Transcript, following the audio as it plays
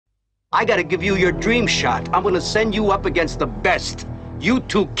I gotta give you your dream shot. I'm gonna send you up against the best. You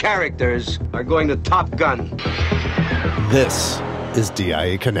two characters are going to Top Gun. This is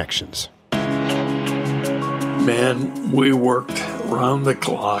DIA Connections. Man, we worked round the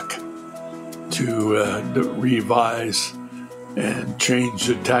clock to revise and change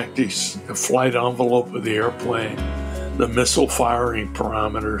the tactics, the flight envelope of the airplane, the missile firing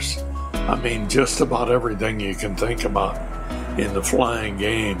parameters. I mean, just about everything you can think about in the flying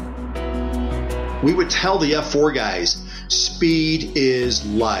game. We would tell the F4 guys, speed is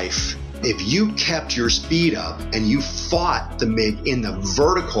life. If you kept your speed up and you fought the MiG in the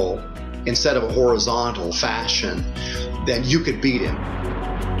vertical instead of a horizontal fashion, then you could beat him.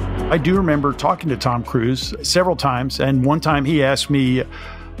 I do remember talking to Tom Cruise several times, and one time he asked me,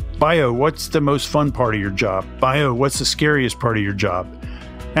 Bio, what's the most fun part of your job? Bio, what's the scariest part of your job?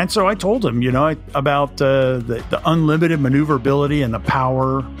 And so I told him, about the unlimited maneuverability and the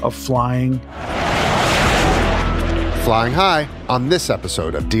power of flying. Flying high on this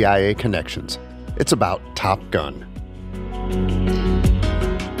episode of DIA Connections. It's about Top Gun.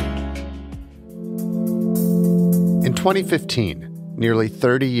 In 2015, nearly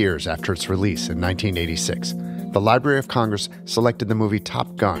 30 years after its release in 1986, the Library of Congress selected the movie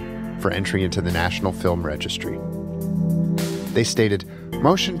Top Gun for entry into the National Film Registry. They stated,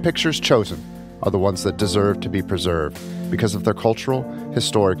 motion pictures chosen are the ones that deserve to be preserved because of their cultural,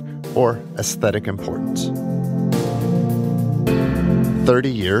 historic, or aesthetic importance.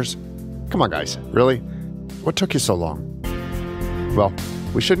 30 years? Come on, guys, really? What took you so long? Well,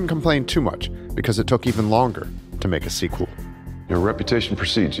 we shouldn't complain too much because it took even longer to make a sequel. Your reputation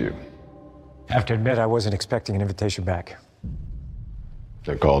precedes you. I have to admit, I wasn't expecting an invitation back.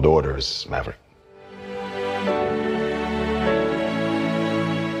 They're called orders, Maverick.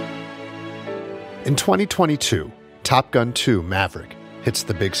 In 2022, Top Gun 2 Maverick hits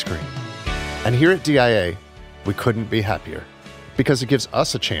the big screen. And here at DIA, we couldn't be happier because it gives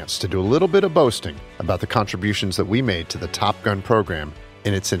us a chance to do a little bit of boasting about the contributions that we made to the Top Gun program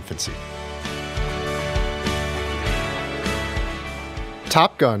in its infancy.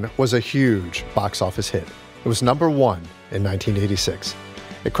 Top Gun was a huge box office hit. It was number one in 1986.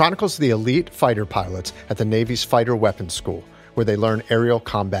 It chronicles the elite fighter pilots at the Navy's Fighter Weapons School, where they learn aerial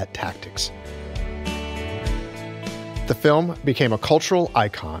combat tactics. The film became a cultural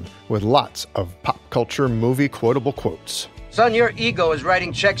icon with lots of pop culture movie quotable quotes. Son, your ego is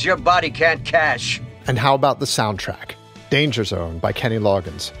writing checks your body can't cash. And how about the soundtrack? Danger Zone by Kenny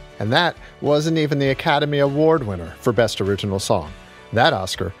Loggins. And that wasn't even the Academy Award winner for Best Original Song. That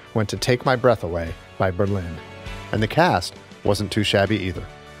Oscar went to Take My Breath Away by Berlin. And the cast wasn't too shabby either.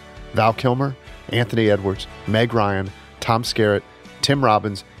 Val Kilmer, Anthony Edwards, Meg Ryan, Tom Skerritt, Tim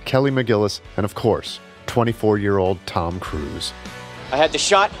Robbins, Kelly McGillis, and of course, 24-year-old Tom Cruise. I had the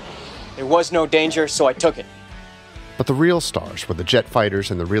shot. There was no danger, so I took it. But the real stars were the jet fighters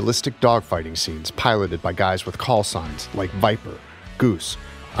and the realistic dogfighting scenes piloted by guys with call signs like Viper, Goose,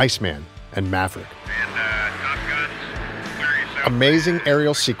 Iceman, and Maverick. Amazing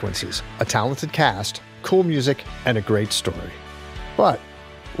aerial sequences, a talented cast, cool music, and a great story. But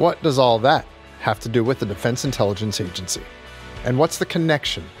what does all that have to do with the Defense Intelligence Agency? And what's the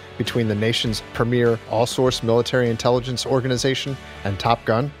connection between the nation's premier all-source military intelligence organization and Top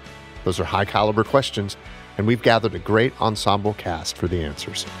Gun? Those are high-caliber questions, and we've gathered a great ensemble cast for the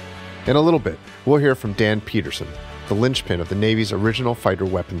answers. In a little bit, we'll hear from Dan Pedersen, the linchpin of the Navy's original fighter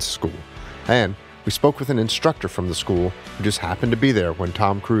weapons school. And we spoke with an instructor from the school who just happened to be there when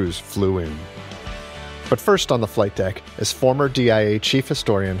Tom Cruise flew in. But first on the flight deck is former DIA Chief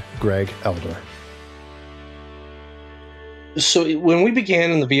Historian Greg Elder. So when we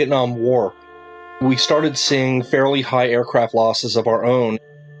began in the Vietnam War, we started seeing fairly high aircraft losses of our own,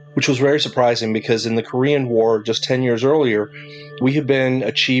 which was very surprising because in the Korean War, just 10 years earlier, we had been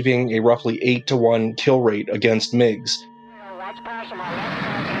achieving a roughly 8-to-1 kill rate against MIGs.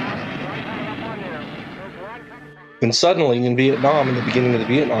 And suddenly in Vietnam, in the beginning of the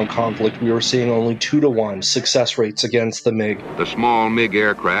Vietnam conflict, we were seeing only 2-to-1 success rates against the MiG. The small MiG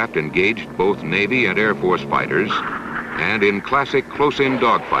aircraft engaged both Navy and Air Force fighters, and in classic close-in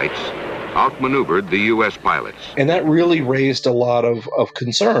dogfights, outmaneuvered the U.S. pilots. And that really raised a lot of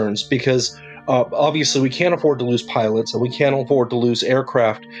concerns because obviously we can't afford to lose pilots and we can't afford to lose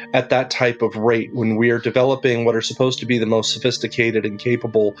aircraft at that type of rate when we are developing what are supposed to be the most sophisticated and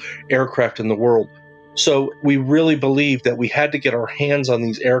capable aircraft in the world. So we really believed that we had to get our hands on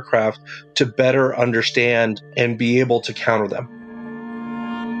these aircraft to better understand and be able to counter them.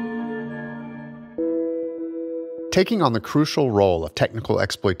 Taking on the crucial role of technical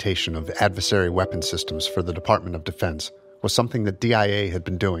exploitation of adversary weapon systems for the Department of Defense was something that DIA had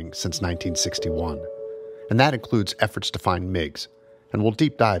been doing since 1961. And that includes efforts to find MIGs, and we'll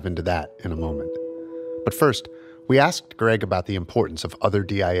deep dive into that in a moment. But first, we asked Greg about the importance of other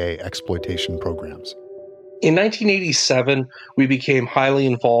DIA exploitation programs. In 1987, we became highly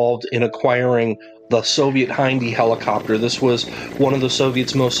involved in acquiring the Soviet Hindy helicopter. This was one of the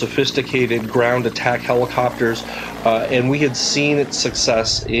Soviets' most sophisticated ground attack helicopters, and we had seen its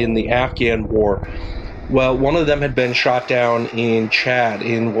success in the Afghan war. Well, one of them had been shot down in Chad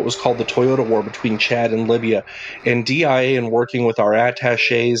in what was called the Toyota War between Chad and Libya. And DIA, in working with our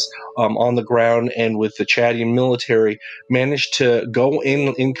attachés on the ground and with the Chadian military, managed to go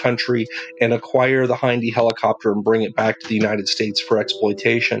in country and acquire the Hindy helicopter and bring it back to the United States for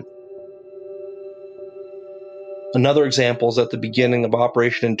exploitation. Another example is at the beginning of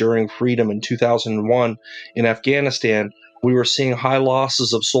Operation Enduring Freedom in 2001 in Afghanistan. We were seeing high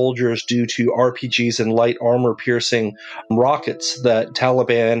losses of soldiers due to RPGs and light armor-piercing rockets that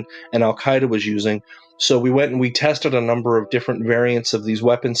Taliban and Al-Qaeda was using. So we went and we tested a number of different variants of these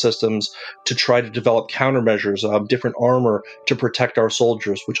weapon systems to try to develop countermeasures of different armor to protect our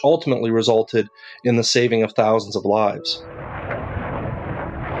soldiers, which ultimately resulted in the saving of thousands of lives.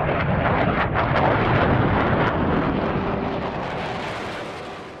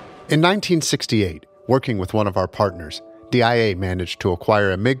 In 1968, working with one of our partners, DIA managed to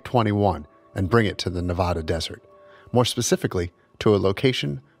acquire a MiG-21 and bring it to the Nevada desert, more specifically to a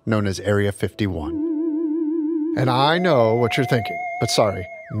location known as Area 51. And I know what you're thinking, but sorry,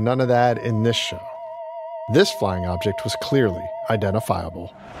 none of that in this show. This flying object was clearly identifiable.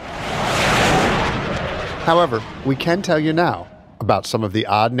 However, we can tell you now about some of the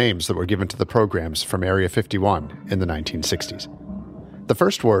odd names that were given to the programs from Area 51 in the 1960s. The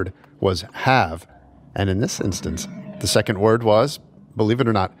first word was have, and in this instance, the second word was, believe it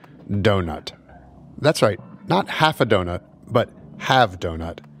or not, donut. That's right, not half a donut, but have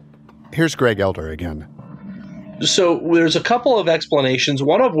donut. Here's Greg Elder again. So there's a couple of explanations,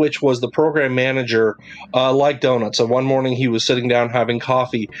 one of which was the program manager liked donuts. And one morning he was sitting down having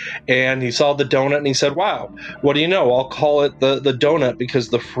coffee, and he saw the donut, and he said, wow, what do you know? I'll call it the donut because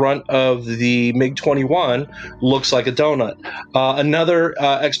the front of the MiG-21 looks like a donut. Another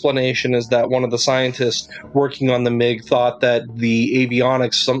explanation is that one of the scientists working on the MiG thought that the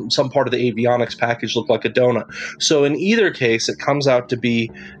avionics, some part of the avionics package looked like a donut. So in either case, it comes out to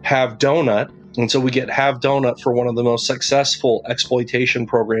be have donut. And so we get Have Donut for one of the most successful exploitation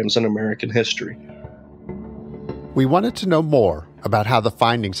programs in American history. We wanted to know more about how the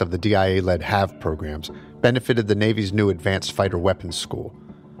findings of the DIA-led HAVE programs benefited the Navy's new Advanced Fighter Weapons School.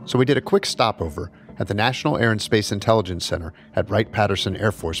 So we did a quick stopover at the National Air and Space Intelligence Center at Wright-Patterson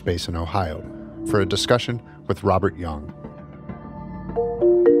Air Force Base in Ohio for a discussion with Robert Young.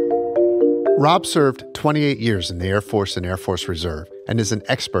 Rob served 28 years in the Air Force and Air Force Reserve and is an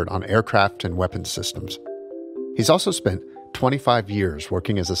expert on aircraft and weapons systems. He's also spent 25 years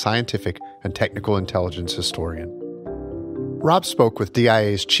working as a scientific and technical intelligence historian. Rob spoke with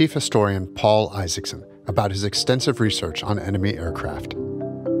DIA's chief historian Paul Isaacson about his extensive research on enemy aircraft.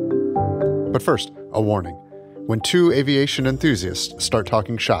 But first, a warning. When two aviation enthusiasts start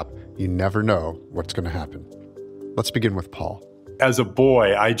talking shop, you never know what's going to happen. Let's begin with Paul. As a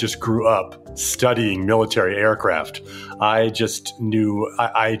boy, I just grew up studying military aircraft. I just knew,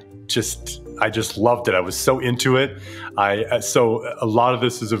 I just loved it. I was so into it. So a lot of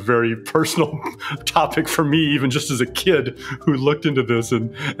this is a very personal topic for me, even just as a kid who looked into this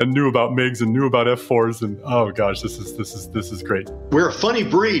and knew about MiGs and knew about F4s. And oh gosh, this is great. We're a funny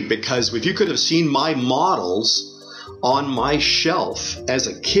breed because if you could have seen my models on my shelf as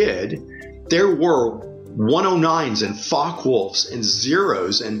a kid, there were 109s and Focke-Wulfs and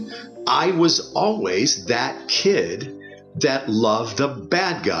Zeros, and I was always that kid that loved the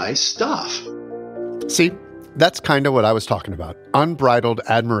bad guy stuff. See, that's kind of what I was talking about. Unbridled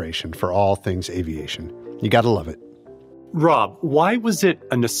admiration for all things aviation. You gotta love it. Rob, why was it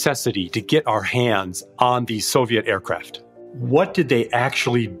a necessity to get our hands on these Soviet aircraft? What did they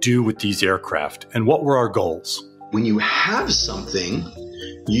actually do with these aircraft, and what were our goals? When you have something,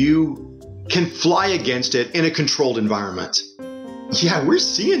 you can fly against it in a controlled environment. Yeah, we're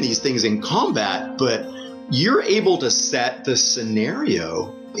seeing these things in combat, but you're able to set the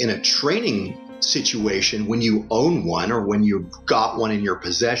scenario in a training situation when you own one or when you've got one in your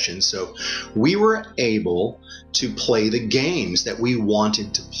possession. So we were able to play the games that we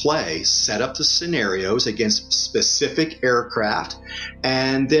wanted to play, set up the scenarios against specific aircraft,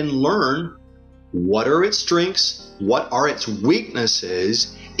 and then learn what are its strengths, what are its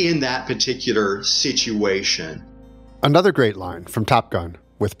weaknesses in that particular situation. Another great line from Top Gun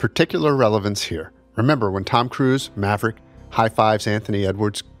with particular relevance here. Remember when Tom Cruise, Maverick, high-fives Anthony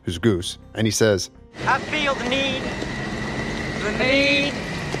Edwards, who's Goose, and he says, I feel the need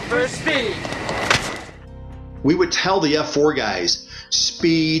for speed. We would tell the F4 guys,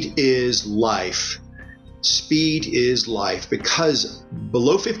 speed is life. Speed is life, because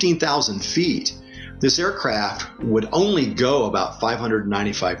below 15,000 feet, this aircraft would only go about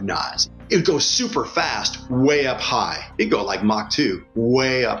 595 knots. It would go super fast, way up high. It'd go like Mach 2,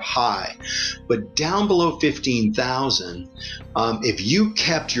 way up high. But down below 15,000, if you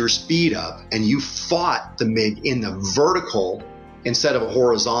kept your speed up and you fought the MiG in the vertical instead of a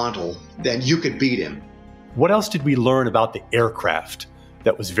horizontal, then you could beat him. What else did we learn about the aircraft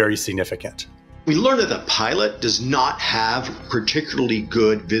that was very significant? We learned that the pilot does not have particularly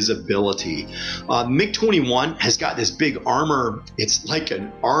good visibility. MiG-21 has got this big armor. It's like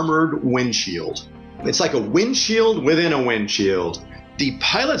an armored windshield. It's like a windshield within a windshield. The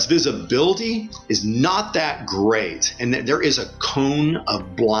pilot's visibility is not that great, and there is a cone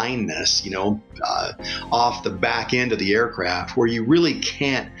of blindness, off the back end of the aircraft where you really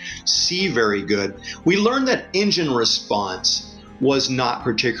can't see very good. We learned that engine response was not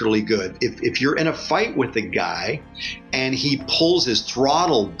particularly good. If you're in a fight with the guy and he pulls his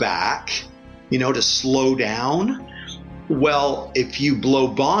throttle back, to slow down, well, if you blow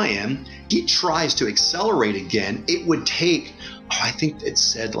by him, he tries to accelerate again. It would take, I think it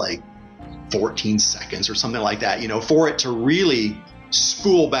said like 14 seconds or something like that, for it to really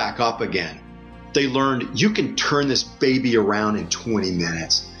spool back up again. They learned you can turn this baby around in 20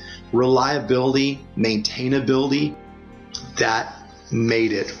 minutes. Reliability, maintainability, that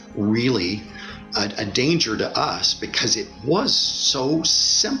made it really a danger to us because it was so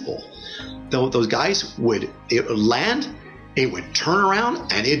simple. Those guys would land, it would turn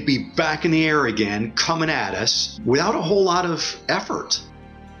around, and it'd be back in the air again, coming at us without a whole lot of effort.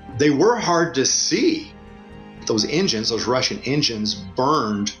 They were hard to see. Those engines, those Russian engines,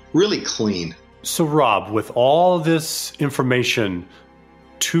 burned really clean. So, Rob, with all this information,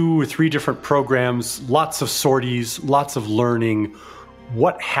 2 or 3 different programs, lots of sorties, lots of learning,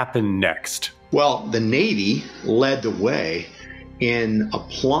 what happened next? Well, the Navy led the way in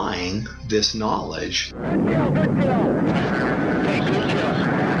applying this knowledge. In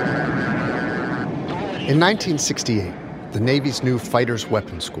 1968, the Navy's new Fighters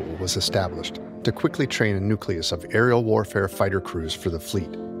Weapons School was established to quickly train a nucleus of aerial warfare fighter crews for the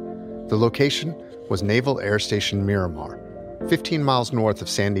fleet. The location was Naval Air Station Miramar, 15 miles north of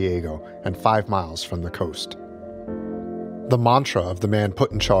San Diego and 5 miles from the coast. The mantra of the man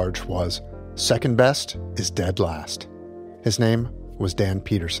put in charge was, "Second best is dead last." His name was Dan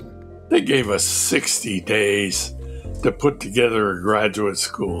Pedersen. They gave us 60 days to put together a graduate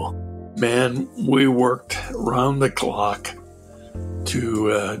school. Man, we worked round the clock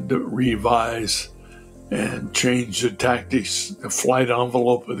to revise and change the tactics, the flight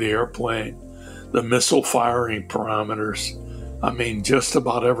envelope of the airplane, the missile firing parameters. I mean, just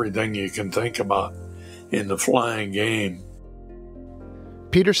about everything you can think about in the flying game.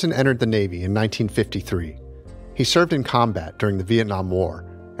 Pedersen entered the Navy in 1953. He served in combat during the Vietnam War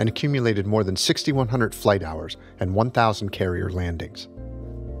and accumulated more than 6,100 flight hours and 1,000 carrier landings.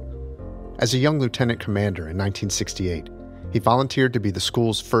 As a young lieutenant commander in 1968, he volunteered to be the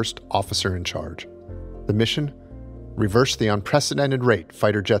school's first officer in charge. The mission? Reverse the unprecedented rate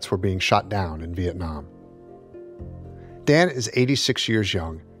fighter jets were being shot down in Vietnam. Dan is 86 years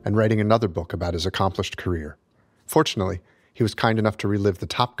young and writing another book about his accomplished career. Fortunately, he was kind enough to relive the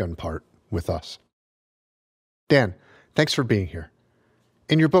Top Gun part with us. Dan, thanks for being here.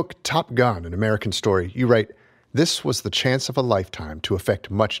 In your book, Top Gun, An American Story, you write, "This was the chance of a lifetime to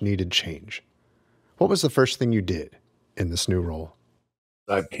effect much-needed change." What was the first thing you did in this new role?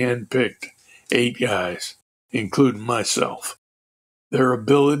 I handpicked 8 guys, including myself. Their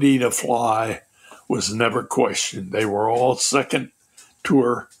ability to fly was never questioned. They were all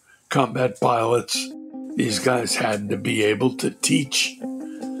second-tour combat pilots. These guys had to be able to teach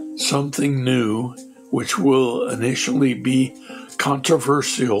something new, which will initially be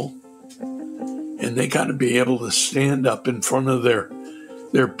controversial, and they got to be able to stand up in front of their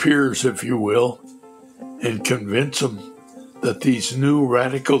peers, if you will, and convince them that these new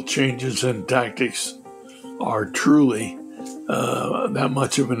radical changes in tactics are truly that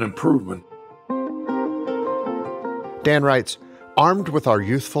much of an improvement. Dan writes, "Armed with our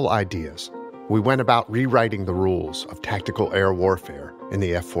youthful ideas, we went about rewriting the rules of tactical air warfare in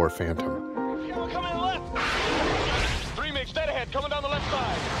the F-4 Phantom." Coming left. 3 MiGs dead ahead, coming down the left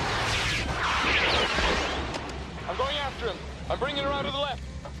side. I'm going after him. I'm bringing her out to the left.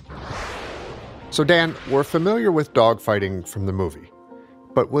 So Dan, we're familiar with dogfighting from the movie,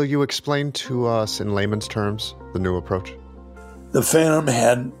 but will you explain to us in layman's terms the new approach? The Phantom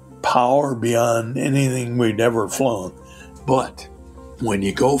had power beyond anything we'd ever flown. But when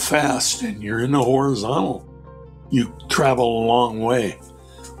you go fast and you're in the horizontal, you travel a long way.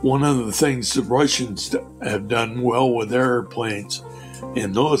 One of the things the Russians have done well with their airplanes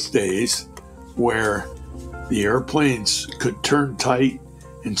in those days, where the airplanes could turn tight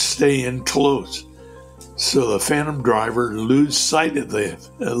and stay in close, so the Phantom driver lose sight of the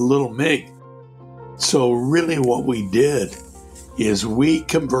little MiG. So really what we did is we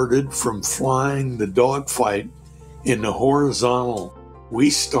converted from flying the dogfight in the horizontal. We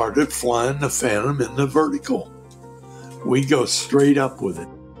started flying the Phantom in the vertical. We go straight up with it.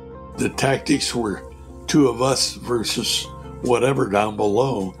 The tactics were two of us versus whatever down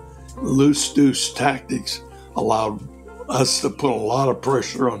below. Loose deuce tactics allowed us to put a lot of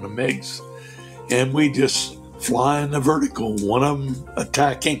pressure on the MiGs. And we just fly in the vertical, one of them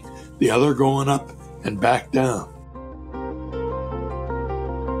attacking, the other going up and back down.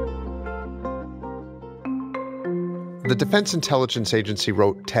 The Defense Intelligence Agency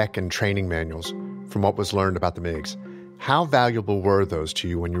wrote tech and training manuals from what was learned about the MiGs. How valuable were those to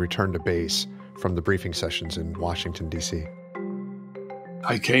you when you returned to base from the briefing sessions in Washington, D.C.?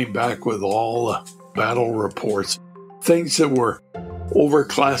 I came back with all the battle reports, things that were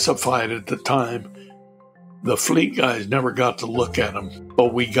overclassified at the time. The fleet guys never got to look at them,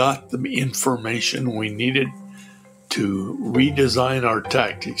 but we got the information we needed to redesign our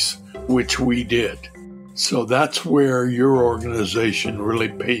tactics, which we did. So that's where your organization really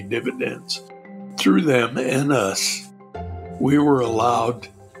paid dividends. Through them and us, we were allowed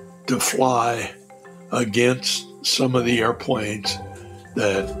to fly against some of the airplanes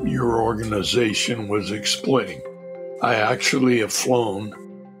that your organization was exploiting. I actually have flown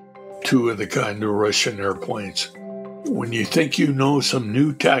two of the kind of Russian airplanes. When you think you know some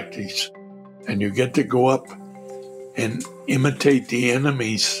new tactics and you get to go up and imitate the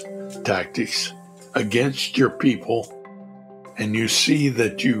enemy's tactics against your people, and you see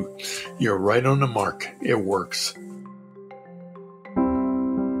that you're right on the mark, it works.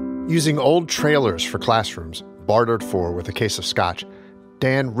 Using old trailers for classrooms, bartered for with a case of scotch,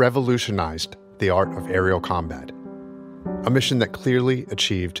 Dan revolutionized the art of aerial combat, a mission that clearly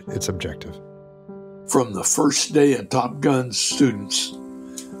achieved its objective. From the first day of Top Gun students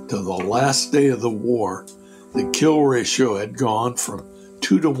to the last day of the war, the kill ratio had gone from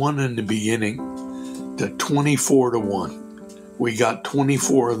 2-to-1 in the beginning to 24-to-1. We got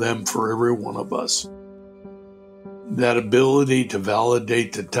 24 of them for every one of us. That ability to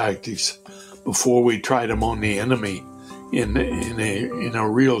validate the tactics before we tried them on the enemy in a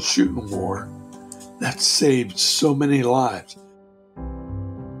real shooting war, that saved so many lives.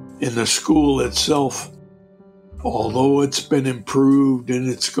 In the school itself, although it's been improved and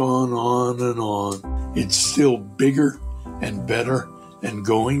it's gone on, it's still bigger and better and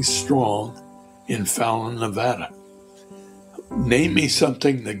going strong in Fallon, Nevada. Name me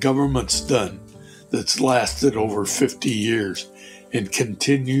something the government's done that's lasted over 50 years and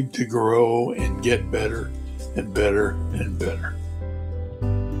continued to grow and get better and better and better.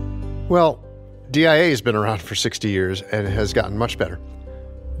 Well, DIA has been around for 60 years and has gotten much better.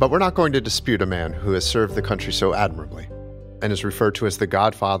 But we're not going to dispute a man who has served the country so admirably and is referred to as the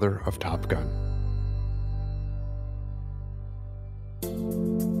godfather of Top Gun.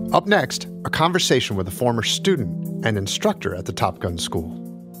 Up next, a conversation with a former student and instructor at the Top Gun school.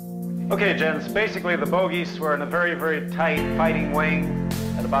 Okay, gents, basically the bogies were in a very, very tight fighting wing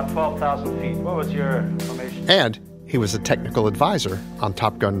at about 12,000 feet. What was your formation? And he was a technical advisor on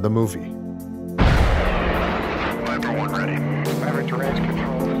Top Gun the movie. Everyone ready. Maverick to range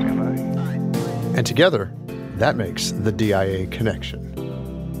control. And together, that makes the DIA connection.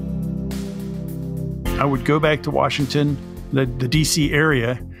 I would go back to Washington, the D.C.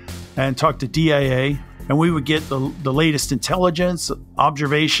 area, and talk to DIA, and we would get the latest intelligence,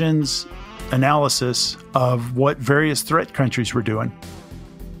 observations, analysis of what various threat countries were doing.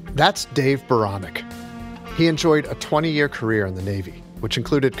 That's Dave Baranek. He enjoyed a 20-year career in the Navy, which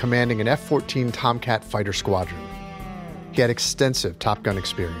included commanding an F-14 Tomcat fighter squadron. He had extensive Top Gun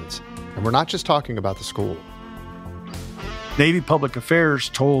experience, and we're not just talking about the school. Navy Public Affairs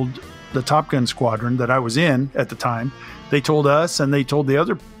told the Top Gun squadron that I was in at the time, they told us and they told the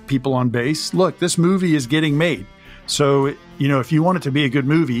other people on base, look, this movie is getting made. So, if you want it to be a good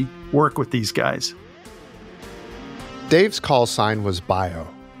movie, work with these guys. Dave's call sign was Bio,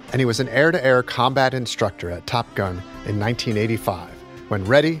 and he was an air-to-air combat instructor at Top Gun in 1985, when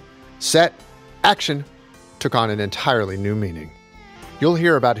Ready, Set, Action took on an entirely new meaning. You'll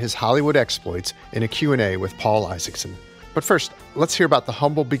hear about his Hollywood exploits in a Q&A with Paul Isaacson. But first, let's hear about the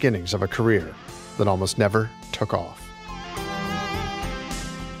humble beginnings of a career that almost never took off.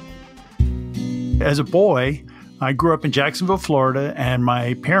 As a boy, I grew up in Jacksonville, Florida, and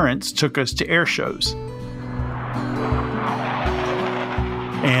my parents took us to air shows.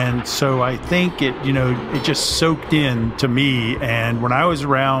 And so I think it just soaked in to me. And when I was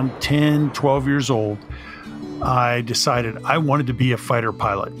around 10, 12 years old, I decided I wanted to be a fighter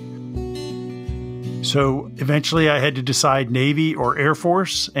pilot. So eventually I had to decide Navy or Air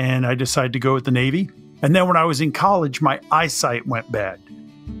Force, and I decided to go with the Navy. And then when I was in college, my eyesight went bad.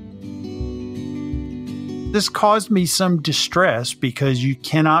 This caused me some distress because you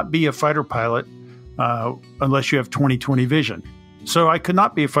cannot be a fighter pilot unless you have 20/20 vision. So I could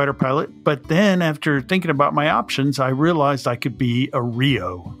not be a fighter pilot. But then after thinking about my options, I realized I could be a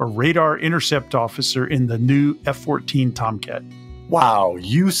RIO, a radar intercept officer in the new F-14 Tomcat. Wow,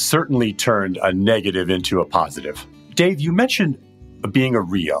 you certainly turned a negative into a positive. Dave, you mentioned being a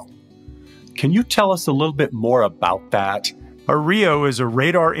RIO. Can you tell us a little bit more about that? A RIO is a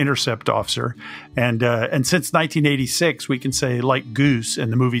radar intercept officer, and since 1986, we can say like Goose in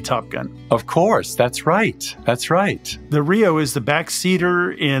the movie Top Gun. Of course, that's right. That's right. The RIO is the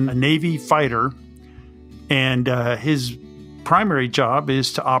backseater in a Navy fighter, and his primary job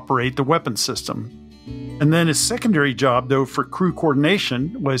is to operate the weapons system. And then his secondary job, though, for crew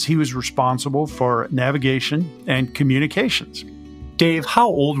coordination was he was responsible for navigation and communications. Dave, how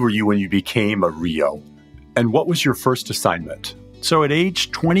old were you when you became a RIO? And what was your first assignment? So at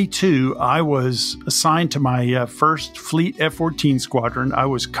age 22, I was assigned to my first Fleet F-14 squadron. I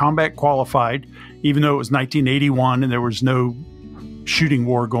was combat qualified, even though it was 1981 and there was no shooting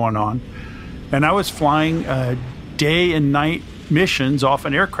war going on. And I was flying day and night missions off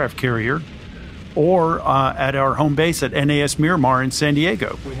an aircraft carrier or at our home base at NAS Miramar in San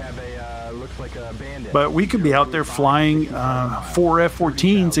Diego. We have looks like a bandit. But we could be out there flying 4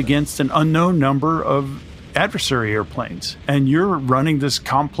 F-14s against an unknown number of adversary airplanes, and you're running this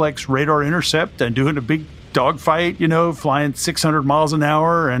complex radar intercept and doing a big dogfight, flying 600 miles an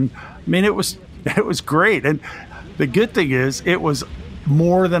hour. And I mean, it was great. And the good thing is it was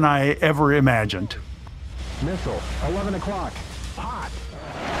more than I ever imagined. Missile, 11 o'clock. Hot.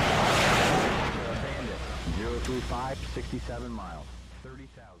 Bandit, 035, 67 miles,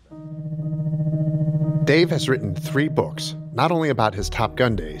 30,000. Dave has written 3 books, not only about his Top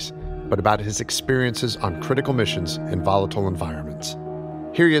Gun days, but about his experiences on critical missions in volatile environments.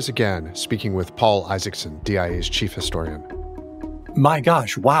 Here he is again, speaking with Paul Isaacson, DIA's chief historian. My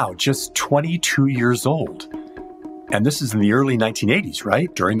gosh, wow, just 22 years old. And this is in the early 1980s, right?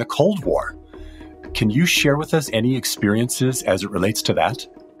 During the Cold War. Can you share with us any experiences as it relates to that?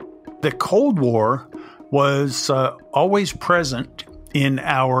 The Cold War was always present in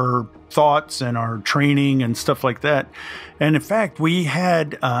our thoughts and our training and stuff like that. And in fact, we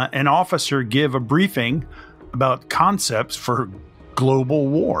had an officer give a briefing about concepts for global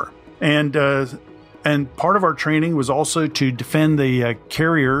war. And part of our training was also to defend the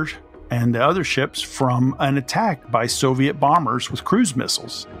carriers and the other ships from an attack by Soviet bombers with cruise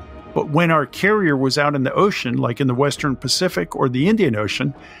missiles. But when our carrier was out in the ocean, like in the Western Pacific or the Indian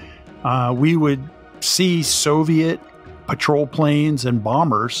Ocean, we would see Soviet patrol planes and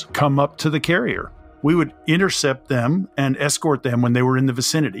bombers come up to the carrier. We would intercept them and escort them when they were in the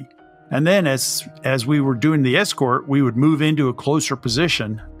vicinity. And then as we were doing the escort, we would move into a closer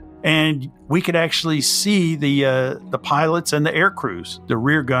position, and we could actually see the pilots and the air crews, the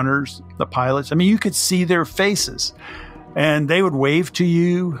rear gunners, the pilots. I mean, you could see their faces, and they would wave to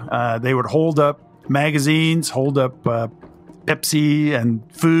you. They would hold up magazines, hold up Pepsi and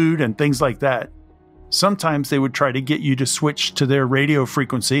food and things like that. Sometimes they would try to get you to switch to their radio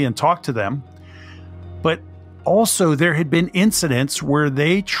frequency and talk to them. But also there had been incidents where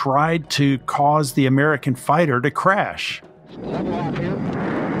they tried to cause the American fighter to crash.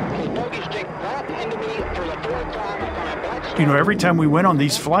 Every time we went on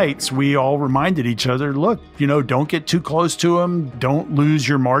these flights, we all reminded each other, look, don't get too close to them. Don't lose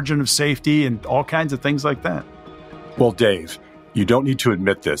your margin of safety and all kinds of things like that. Well, Dave, you don't need to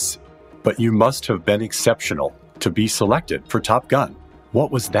admit this, but you must have been exceptional to be selected for Top Gun.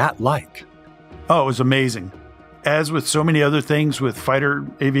 What was that like? Oh, it was amazing. As with so many other things with fighter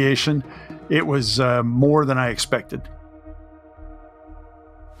aviation, it was more than I expected.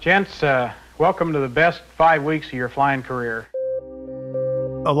 Gents, welcome to the best 5 weeks of your flying career.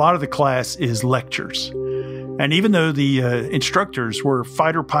 A lot of the class is lectures. And even though the instructors were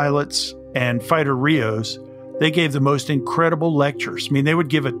fighter pilots and fighter RIOs, they gave the most incredible lectures. I mean, they would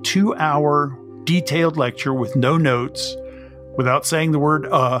give a 2-hour detailed lecture with no notes, without saying the word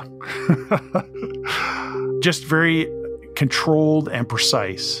just very controlled and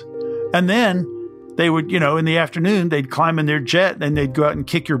precise. And then they would, in the afternoon, they'd climb in their jet and they'd go out and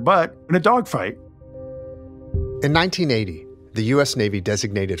kick your butt in a dogfight. In 1980, the U.S. Navy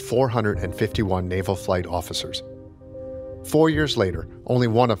designated 451 naval flight officers. 4 years later, only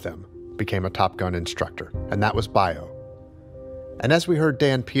one of them became a Top Gun instructor, and that was Bio. And as we heard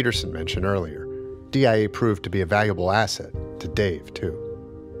Dan Pedersen mention earlier, DIA proved to be a valuable asset to Dave,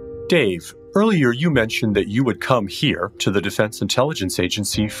 too. Dave, earlier you mentioned that you would come here to the Defense Intelligence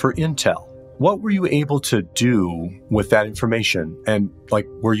Agency for intel. What were you able to do with that information? And,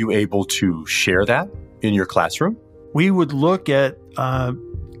 were you able to share that in your classroom? We would look at,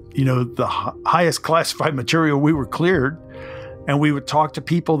 the highest classified material we were cleared, and we would talk to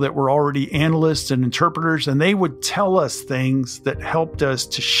people that were already analysts and interpreters, and they would tell us things that helped us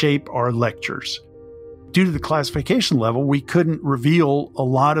to shape our lectures. Due to the classification level, we couldn't reveal a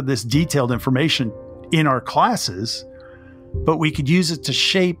lot of this detailed information in our classes, but we could use it to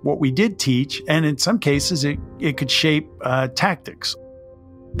shape what we did teach, and in some cases, it could shape tactics.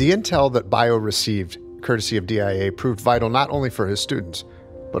 The intel that Bio received, courtesy of DIA, proved vital not only for his students,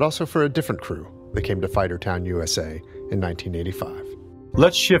 but also for a different crew that came to Fightertown, USA in 1985.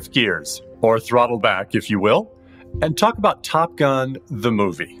 Let's shift gears, or throttle back, if you will, and talk about Top Gun, the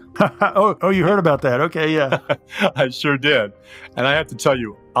movie. Oh, you heard about that. Okay, yeah. I sure did. And I have to tell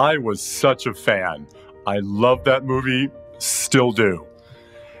you, I was such a fan. I loved that movie, still do.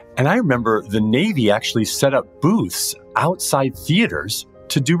 And I remember the Navy actually set up booths outside theaters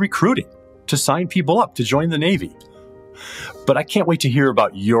to do recruiting, to sign people up to join the Navy. But I can't wait to hear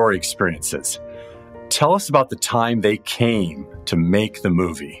about your experiences. Tell us about the time they came to make the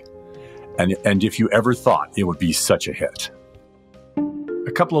movie, and if you ever thought it would be such a hit.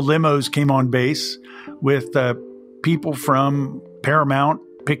 A couple of limos came on base with people from Paramount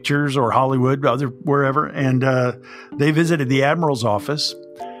Pictures or Hollywood, wherever, and they visited the Admiral's office,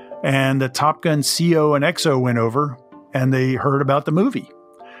 and the Top Gun CO and XO went over, and they heard about the movie.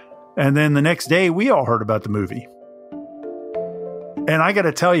 And then the next day, we all heard about the movie. And I got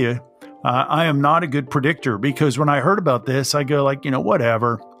to tell you, I am not a good predictor, because when I heard about this, I go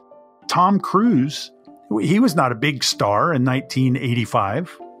whatever. Tom Cruise, he was not a big star in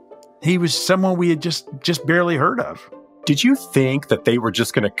 1985. He was someone we had just barely heard of. Did you think that they were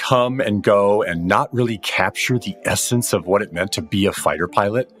just going to come and go and not really capture the essence of what it meant to be a fighter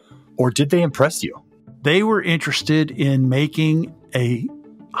pilot? Or did they impress you? They were interested in making a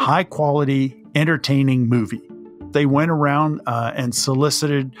high-quality, entertaining movie. They went around and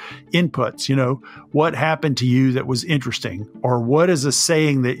solicited inputs. What happened to you that was interesting? Or what is a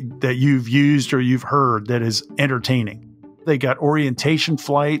saying that you've used or you've heard that is entertaining? They got orientation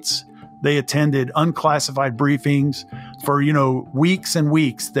flights. They attended unclassified briefings. For, weeks and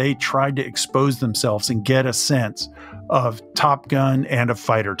weeks, they tried to expose themselves and get a sense of Top Gun and of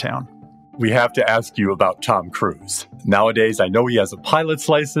Fightertown. We have to ask you about Tom Cruise. Nowadays, I know he has a pilot's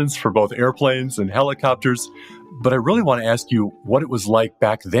license for both airplanes and helicopters, but I really want to ask you what it was like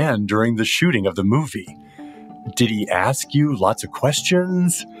back then during the shooting of the movie. Did he ask you lots of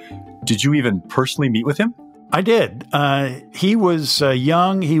questions? Did you even personally meet with him? I did. He was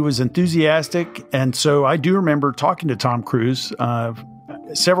young, he was enthusiastic, and so I do remember talking to Tom Cruise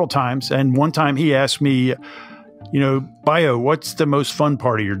several times, and one time he asked me, Bio, what's the most fun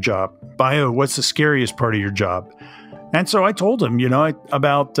part of your job? Bio, what's the scariest part of your job? And so I told him,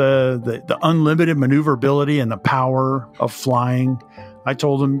 about the unlimited maneuverability and the power of flying. I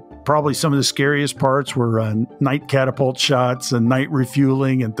told him probably some of the scariest parts were night catapult shots and night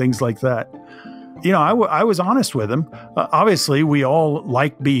refueling and things like that. I was honest with him. Obviously, we all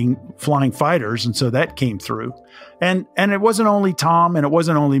like flying fighters, and so that came through. And it wasn't only Tom, and it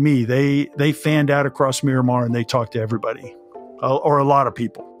wasn't only me. They fanned out across Miramar, and they talked to everybody, or a lot of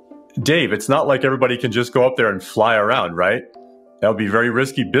people. Dave, it's not like everybody can just go up there and fly around, right? That would be very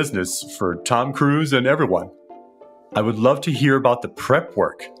risky business for Tom Cruise and everyone. I would love to hear about the prep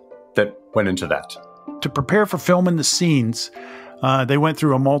work that went into that. To prepare for filming the scenes, they went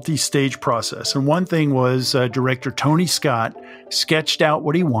through a multi-stage process. And one thing was director Tony Scott sketched out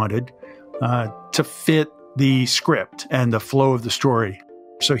what he wanted to fit the script and the flow of the story.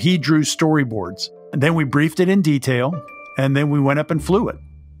 So he drew storyboards. And then we briefed it in detail, and then we went up and flew it.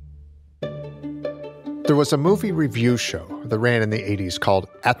 There was a movie review show that ran in the 80s called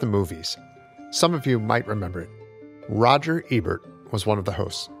At the Movies. Some of you might remember it. Roger Ebert was one of the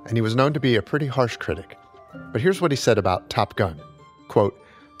hosts, and he was known to be a pretty harsh critic. But here's what he said about Top Gun. Quote,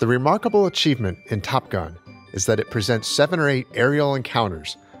 "The remarkable achievement in Top Gun is that it presents 7 or 8 aerial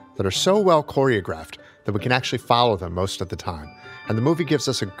encounters that are so well choreographed that we can actually follow them most of the time. And the movie gives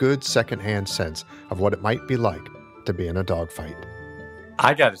us a good secondhand sense of what it might be like to be in a dogfight."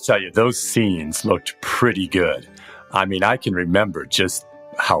 I got to tell you, those scenes looked pretty good. I mean, I can remember just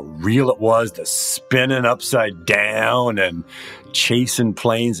how real it was, the spinning upside down and chasing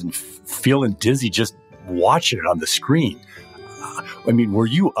planes and feeling dizzy just watching it on the screen. I mean, were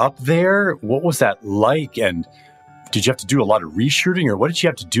you up there? What was that like? And did you have to do a lot of reshooting, or what did you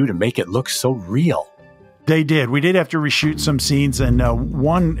have to do to make it look so real? They did. We did have to reshoot some scenes. And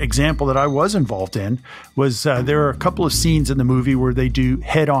one example that I was involved in was there are a couple of scenes in the movie where they do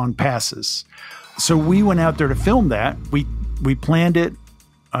head-on passes. So we went out there to film that. We planned it.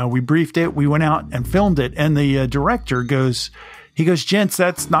 We briefed it. We went out and filmed it. And the director goes, "Gents,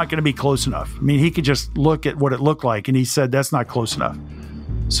 that's not going to be close enough." I mean, he could just look at what it looked like. And he said, "That's not close enough."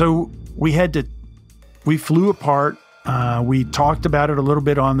 So we flew apart. We talked about it a little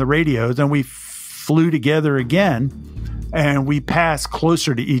bit on the radio. Then we flew together again, and we passed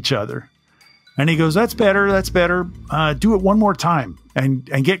closer to each other. And he goes, "That's better. That's better. Do it one more time and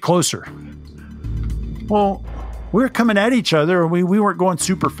get closer." Well, we were coming at each other, and we weren't going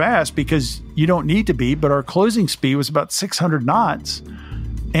super fast because you don't need to be, but our closing speed was about 600 knots.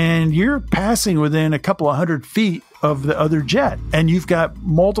 And you're passing within a couple of 100 feet of the other jet, and you've got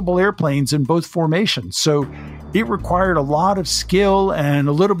multiple airplanes in both formations. So it required a lot of skill and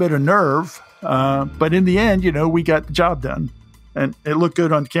a little bit of nerve. But in the end, we got the job done, and it looked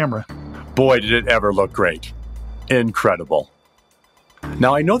good on camera. Boy, did it ever look great. Incredible.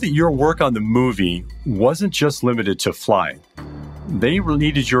 Now, I know that your work on the movie wasn't just limited to flying. They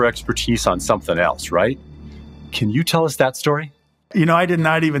needed your expertise on something else, right? Can you tell us that story? I did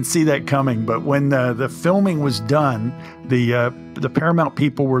not even see that coming, but when the filming was done, the Paramount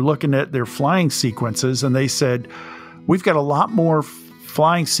people were looking at their flying sequences, and they said, "We've got a lot more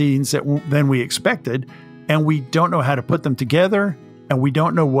flying scenes than we expected, and we don't know how to put them together, and we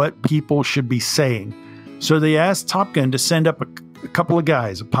don't know what people should be saying." So they asked Top Gun to send up a couple of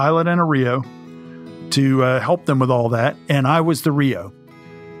guys, a pilot and a Rio, to help them with all that, and I was the Rio.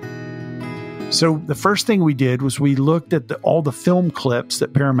 So the first thing we did was we looked at all the film clips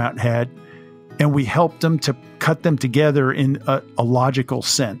that Paramount had, and we helped them to cut them together in a logical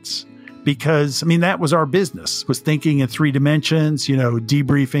sense. Because, that was our business, was thinking in 3 dimensions,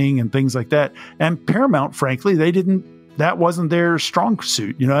 debriefing and things like that. And Paramount, frankly, that wasn't their strong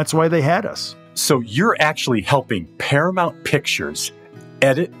suit. That's why they had us. So you're actually helping Paramount Pictures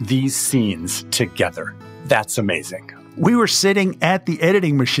edit these scenes together. That's amazing. We were sitting at the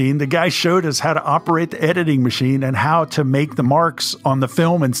editing machine. The guy showed us how to operate the editing machine and how to make the marks on the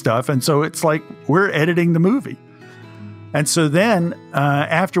film and stuff. And so it's like we're editing the movie. And so then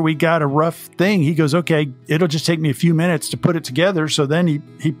after we got a rough thing, he goes, "Okay, it'll just take me a few minutes to put it together." So then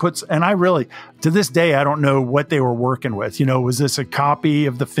he puts, and I really, to this day, I don't know what they were working with. Was this a copy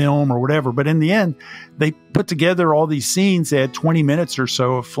of the film or whatever? But in the end, they put together all these scenes. They had 20 minutes or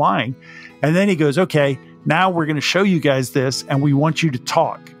so of flying. And then he goes, "Okay, now we're going to show you guys this, and we want you to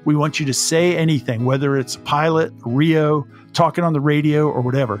talk. We want you to say anything, whether it's a pilot, Rio, talking on the radio or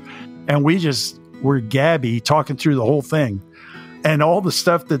whatever." And we're Gabby talking through the whole thing, and all the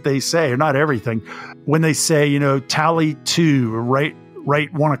stuff that they say, or not everything, when they say, tally 2, or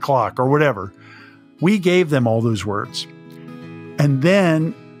right 1 o'clock or whatever, we gave them all those words. And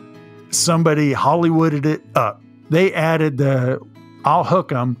then somebody Hollywooded it up. They added "I'll hook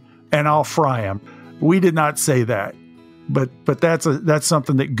them and I'll fry them." We did not say that, but that's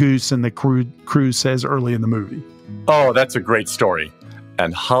something that Goose and the crew says early in the movie. Oh, that's a great story.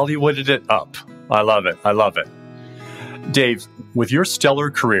 And Hollywooded it up. I love it. I love it. Dave, with your stellar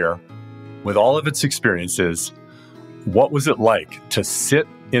career, with all of its experiences, what was it like to sit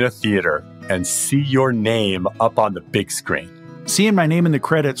in a theater and see your name up on the big screen? Seeing my name in the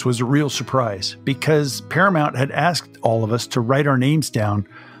credits was a real surprise because Paramount had asked all of us to write our names down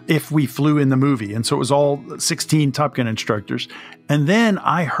if we flew in the movie. And so it was all 16 Top Gun instructors. And then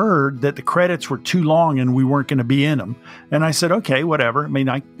I heard that the credits were too long and we weren't going to be in them. And I said, "Okay, whatever.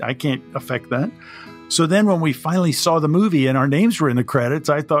 I can't affect that." So then when we finally saw the movie and our names were in the credits,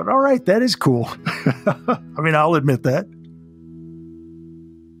 I thought, all right, that is cool. I'll admit that.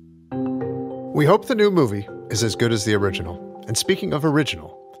 We hope the new movie is as good as the original. And speaking of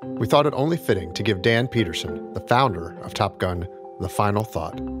original, we thought it only fitting to give Dan Pedersen, the founder of Top Gun, the final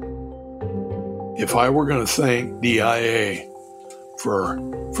thought. If I were going to thank DIA for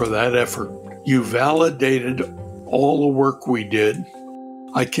that effort, you validated all the work we did.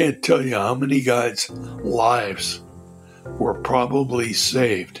 I can't tell you how many guys' lives were probably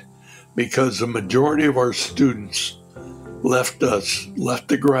saved because the majority of our students left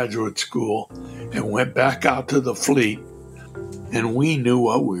the graduate school and went back out to the fleet, and we knew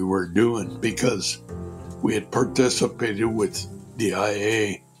what we were doing because we had participated with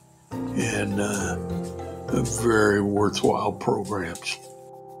DIA in very worthwhile programs.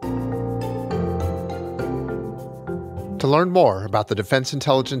 To learn more about the Defense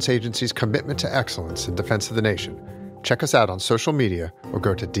Intelligence Agency's commitment to excellence in defense of the nation, check us out on social media or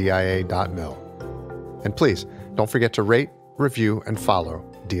go to dia.mil. And please, don't forget to rate, review, and follow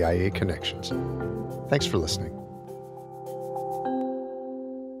DIA Connections. Thanks for listening.